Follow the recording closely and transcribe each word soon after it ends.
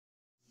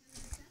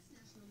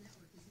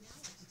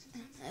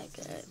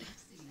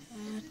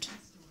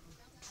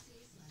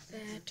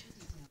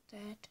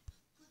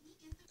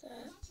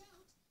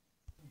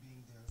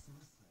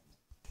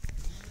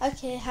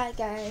Okay, hi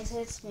guys,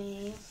 it's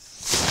me,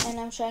 and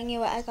I'm showing you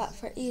what I got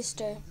for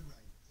Easter.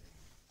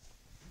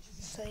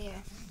 So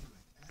yeah,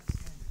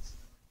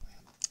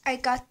 I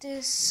got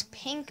this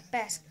pink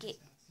basket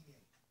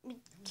with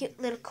cute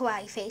little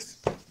kawaii face,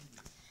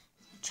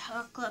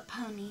 chocolate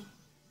pony,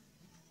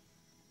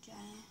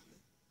 giant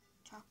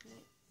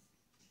chocolate,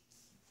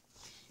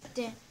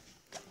 then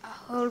a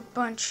whole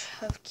bunch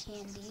of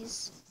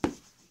candies.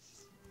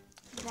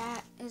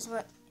 That is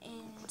what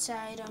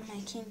inside of my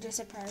Kinder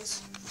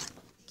Surprise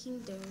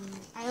Kinder.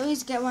 I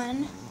always get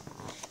one.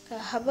 A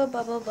Hubba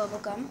Bubble bubble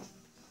gum.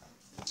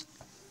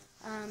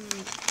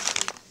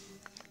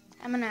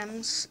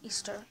 M&M's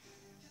Easter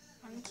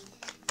ones.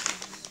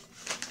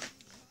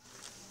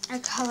 A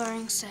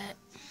coloring set.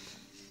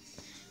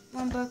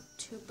 1 book,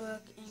 2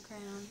 book, and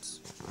crayons.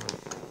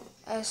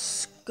 A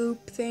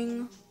scoop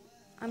thing.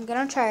 I'm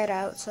gonna try it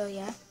out, so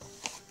yeah.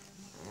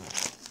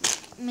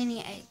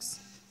 Mini eggs.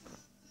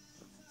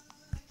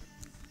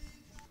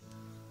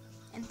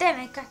 And then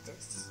I got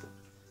this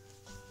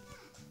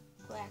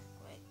black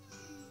white.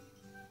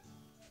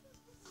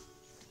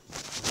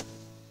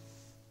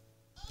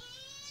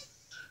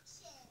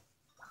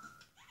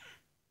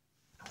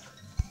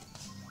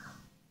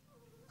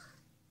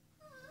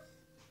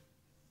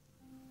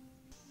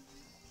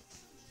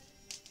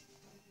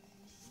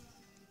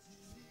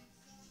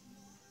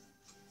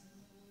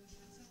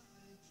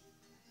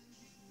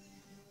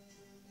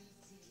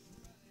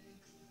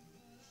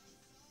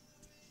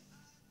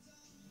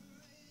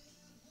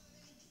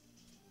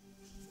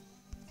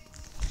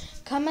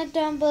 Comment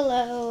down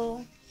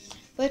below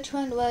which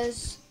one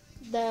was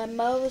the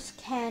most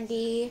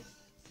candy.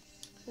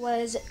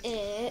 Was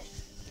it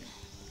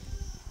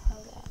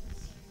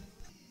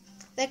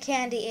the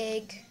candy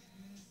egg,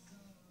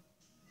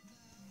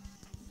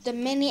 the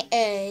mini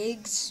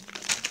eggs,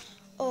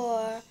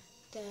 or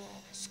the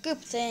scoop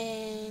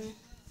thing?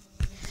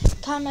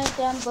 Comment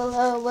down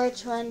below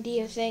which one do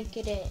you think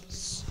it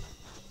is.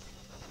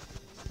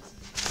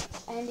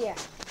 And yeah,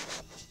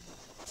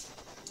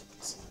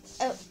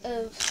 out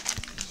of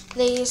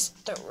these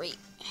 3.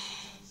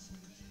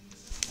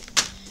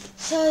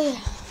 So yeah.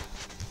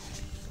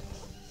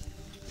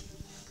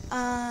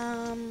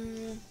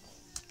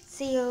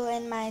 See you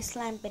in my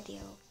slime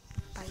video.